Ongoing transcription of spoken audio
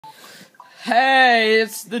Hey,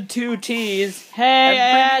 it's the two T's. Hey,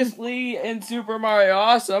 and previously in Super Mario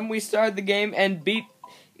Awesome, we started the game and beat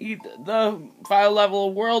the final level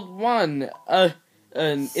of World 1.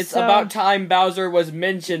 It's about time Bowser was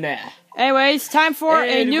mentioned. Anyways, time for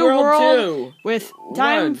a new world. With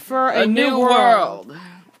time for a new world.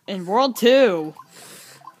 In World 2.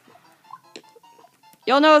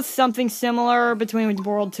 You'll know something similar between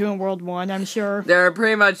World 2 and World 1, I'm sure. They're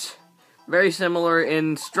pretty much very similar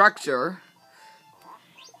in structure.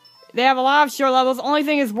 They have a lot of short levels. Only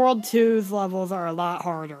thing is World 2's levels are a lot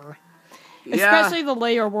harder. Especially the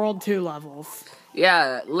later World 2 levels.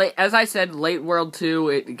 Yeah, as I said, late World 2,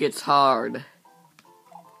 it gets hard.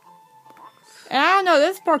 And I don't know,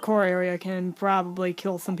 this parkour area can probably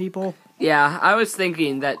kill some people. Yeah, I was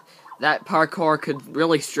thinking that parkour could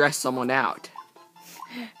really stress someone out.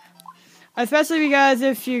 Especially because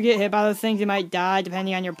if you get hit by those things, you might die,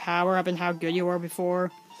 depending on your power-up and how good you were before.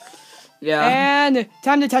 Yeah. And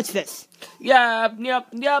time to touch this. Yep.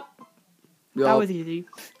 That was easy.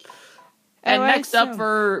 And next up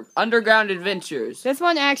for Underground Adventures. This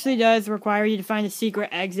one actually does require you to find a secret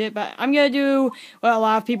exit, but I'm going to do what a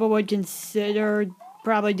lot of people would consider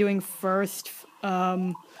probably doing first.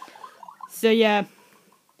 So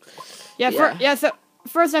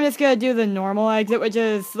first I'm just going to do the normal exit, which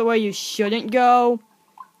is the way you shouldn't go.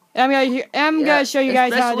 I'm going to show you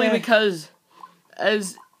guys how to... Especially because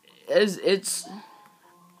as it's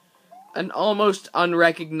an almost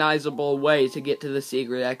unrecognizable way to get to the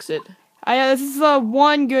secret exit. This is the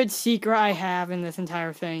one good secret I have in this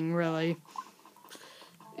entire thing, really.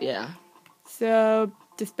 Yeah. So,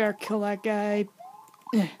 despair, kill that guy.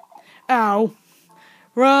 Ow.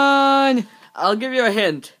 Run! I'll give you a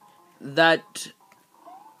hint that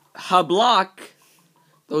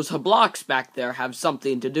those blocks back there have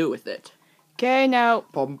something to do with it. Okay, now,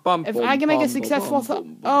 if I can make a successful...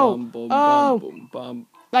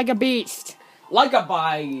 like a beast. Like a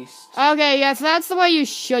beast. Okay, yes, that's the way you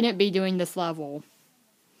shouldn't be doing this level.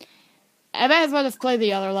 I might as well just play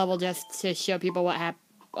the other level just to show people what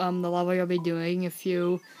the level you'll be doing if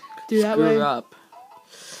you do that way. Screw up.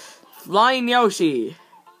 Flying Yoshi.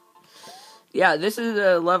 Yeah, this is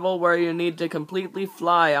a level where you need to completely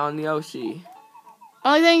fly on Yoshi.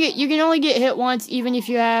 Only thing, you can only get hit once even if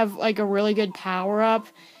you have like a really good power-up.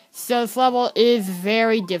 So this level is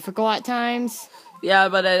very difficult at times. Yeah,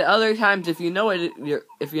 but at other times, if you know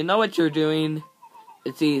what you're doing,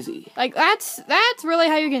 it's easy. Like that's really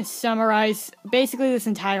how you can summarize basically this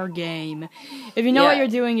entire game. If you know what you're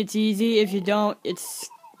doing, it's easy. If you don't, it's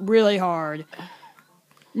really hard.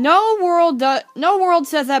 No world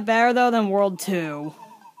says that better though than World 2.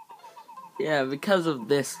 Yeah, because of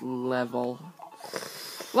this level.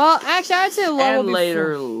 Well, actually, I'd say the level and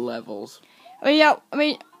later levels.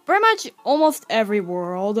 Pretty much almost every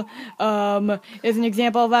world is an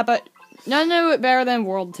example of that, but none of it better than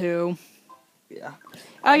World 2. Yeah.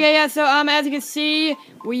 Okay, yeah, so as you can see,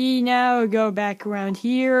 we now go back around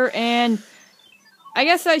here, and I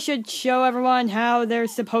guess I should show everyone how they're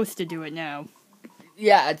supposed to do it now.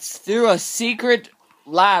 Yeah, it's through a secret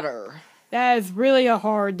ladder. That is really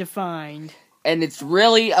hard to find. And it's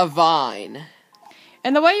really a vine.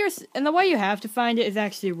 And the way you have to find it is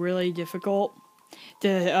actually really difficult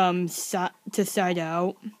to side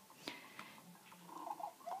out.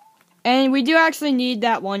 And we do actually need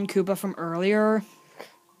that one Koopa from earlier.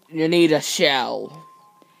 You need a shell.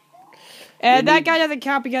 And that guy doesn't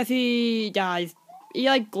count because he dies. He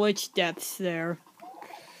glitch deaths there.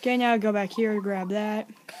 Okay, now go back here and grab that.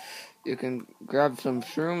 You can grab some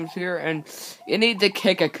shrooms here, and you need to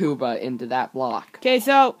kick a Koopa into that block. Okay,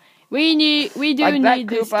 so we do need this guy. That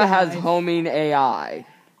Koopa has homing AI.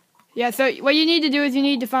 Yeah, so what you need to do is you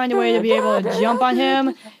need to find a way to be able to jump on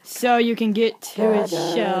him so you can get to his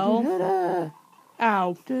shell.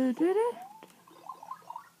 Ow.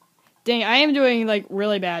 Dang, I am doing,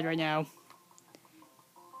 really bad right now.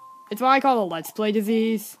 It's what I call the Let's Play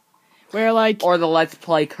disease. Where, or the Let's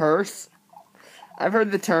Play curse. I've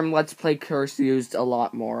heard the term Let's Play curse used a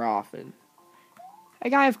lot more often. I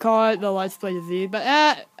kind of call it the Let's Play disease, but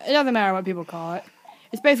it doesn't matter what people call it.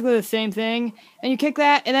 It's basically the same thing. And you kick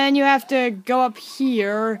that, and then you have to go up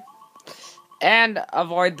here. And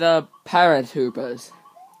avoid the Paratoopas.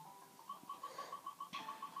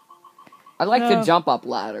 I like to jump up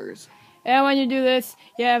ladders. And when you do this,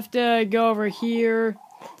 you have to go over here.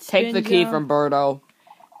 Take the key from Birdo.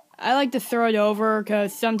 I like to throw it over,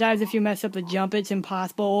 because sometimes if you mess up the jump, it's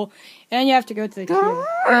impossible. And you have to go to the key.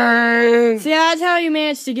 So yeah, that's how you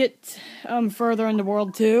manage to get further into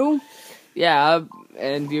World 2. Yeah,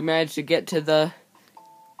 and you managed to get to the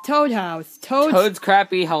Toad house. Toad's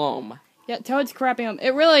crappy home. Yeah, Toad's crappy home.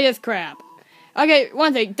 It really is crap. Okay,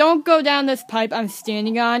 one thing. Don't go down this pipe I'm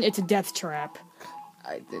standing on. It's a death trap.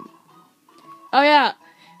 I didn't. Oh, yeah.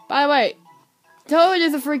 By the way, Toad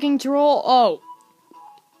is a freaking troll. Oh.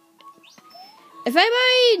 If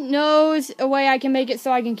anybody knows a way I can make it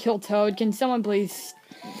so I can kill Toad, can someone please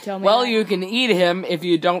tell me Well, that? you can eat him if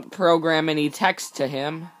you don't program any text to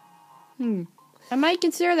him. I might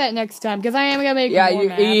consider that next time, because I am going to make more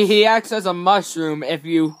maps. He acts as a mushroom if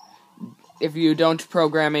you don't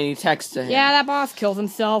program any text to him. Yeah, that boss kills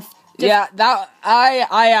himself.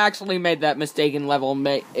 I actually made that mistake in level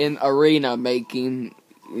in arena making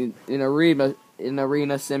in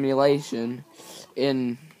arena simulation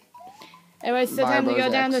in. Anyway, so time to go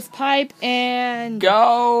down this pipe and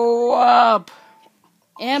go up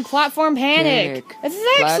and platform panic. This is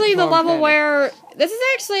actually the level where this is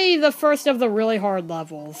actually the first of the really hard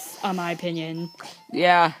levels, in my opinion.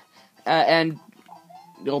 Yeah, and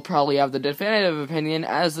you'll probably have the definitive opinion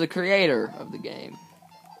as the creator of the game.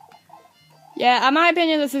 Yeah, in my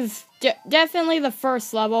opinion, this is definitely the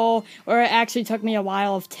first level where it actually took me a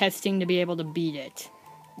while of testing to be able to beat it.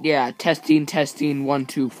 Yeah, testing, 1,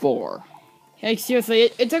 2, 4. Like,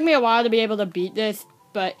 seriously, it took me a while to be able to beat this,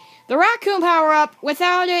 but the raccoon power-up,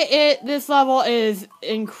 without it, this level is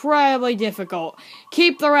incredibly difficult.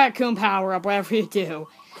 Keep the raccoon power-up, whatever you do.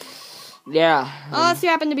 Yeah. Unless you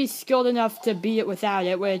happen to be skilled enough to beat it without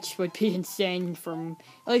it, which would be insane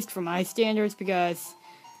at least from my standards, because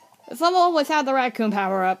this level without the raccoon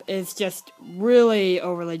power-up is just really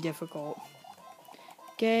overly difficult.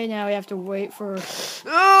 Okay, now we have to wait for...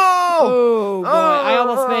 Oh boy, I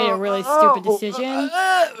almost made a really stupid decision.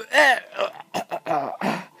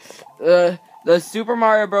 The Super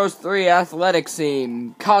Mario Bros. 3 athletic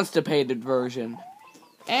scene, constipated version.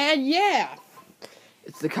 And yeah.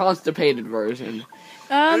 It's the constipated version.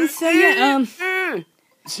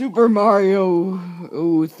 Super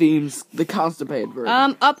Mario themes, the constipated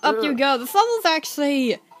version. Up you go. This level's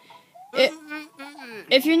actually...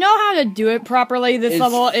 If you know how to do it properly, this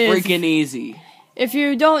level is... freaking easy. If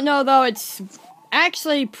you don't know, though, it's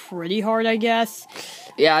actually pretty hard, I guess.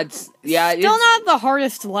 Yeah, it's still not the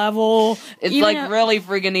hardest level. It's really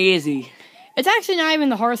freaking easy. It's actually not even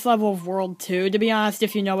the hardest level of World 2, to be honest,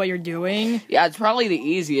 if you know what you're doing. Yeah, it's probably the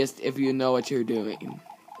easiest if you know what you're doing.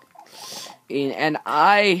 And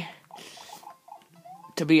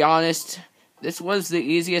to be honest, this was the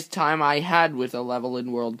easiest time I had with a level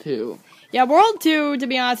in World 2. Yeah, World 2, to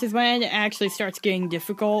be honest, is when it actually starts getting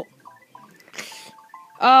difficult.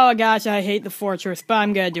 Oh gosh, I hate the fortress, but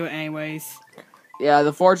I'm gonna do it anyways. Yeah,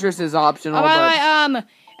 the fortress is optional. Oh, by the way,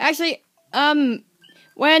 actually,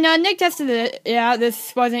 when Nick tested it, yeah,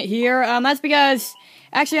 this wasn't here. That's because,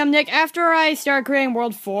 actually, Nick, after I started creating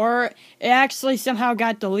World 4, it actually somehow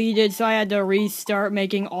got deleted, so I had to restart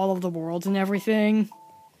making all of the worlds and everything.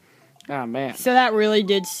 Oh, man. So that really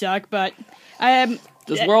did suck, but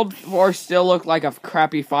Does World 4 still look like a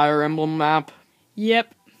crappy Fire Emblem map?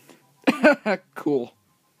 Yep. Cool.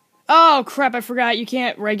 Oh, crap, I forgot. You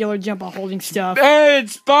can't regular jump while holding stuff. Hey,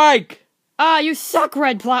 it's Spike! Ah, you suck,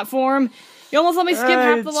 Red Platform. You almost let me skip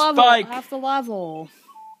half the level. Spike. Half the level.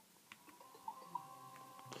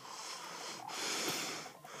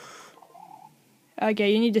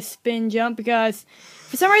 Okay, you need to spin jump because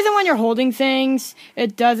for some reason when you're holding things,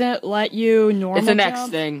 it doesn't let you normal It's an jump. X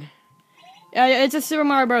thing. It's a Super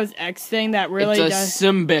Mario Bros. X thing that really does... It's a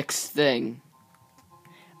Symbix thing.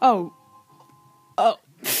 Oh. Oh.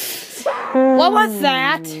 What was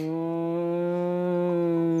that?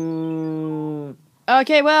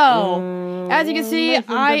 Okay, well, as you can see,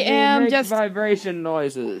 I am just... vibration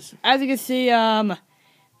noises. As you can see, I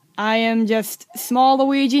am just small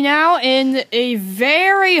Luigi now in a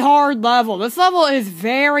very hard level. This level is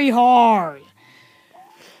very hard.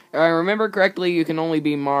 If I remember correctly, you can only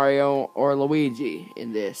be Mario or Luigi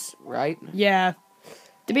in this, right? Yeah.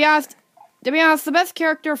 To be honest, the best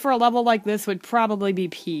character for a level like this would probably be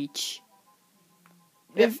Peach.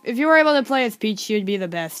 Yep. If you were able to play as Peach, she would be the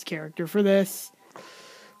best character for this.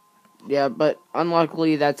 Yeah, but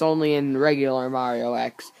unluckily, that's only in regular Mario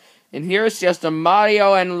X. And here's just a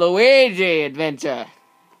Mario and Luigi adventure.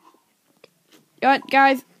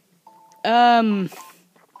 Guys, that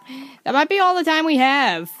might be all the time we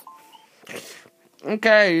have.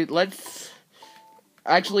 Okay, let's...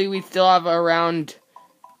 Actually, we still have around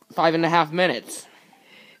 5.5 minutes.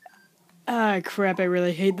 Ah, crap, I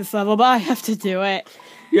really hate this level, but I have to do it.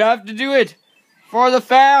 You have to do it for the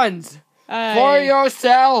fans, for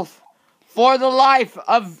yourself, for the life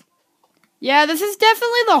of... Yeah, this is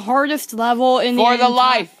definitely the hardest level in the... For the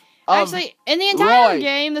life of Actually, in the entire Roy.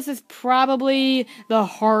 game, this is probably the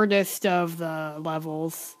hardest of the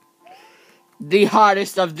levels. The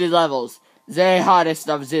hardest of the levels. the hardest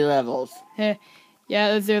of the levels. Yeah,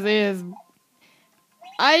 this really is.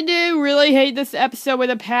 I do really hate this episode with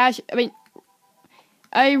a passion. I mean,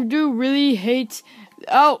 I do really hate.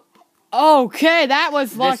 Oh, okay, that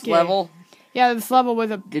was lucky. This level? Yeah, this level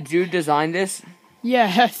was a. Did you design this?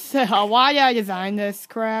 Yes. Why did I design this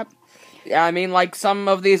crap? Yeah, I mean, like, some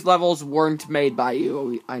of these levels weren't made by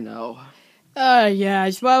you, I know. Yeah,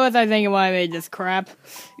 what was I thinking when I made this crap?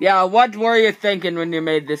 Yeah, what were you thinking when you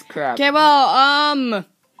made this crap? Okay, well,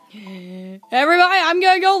 everybody, I'm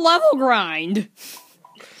gonna go level grind.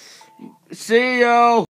 See you!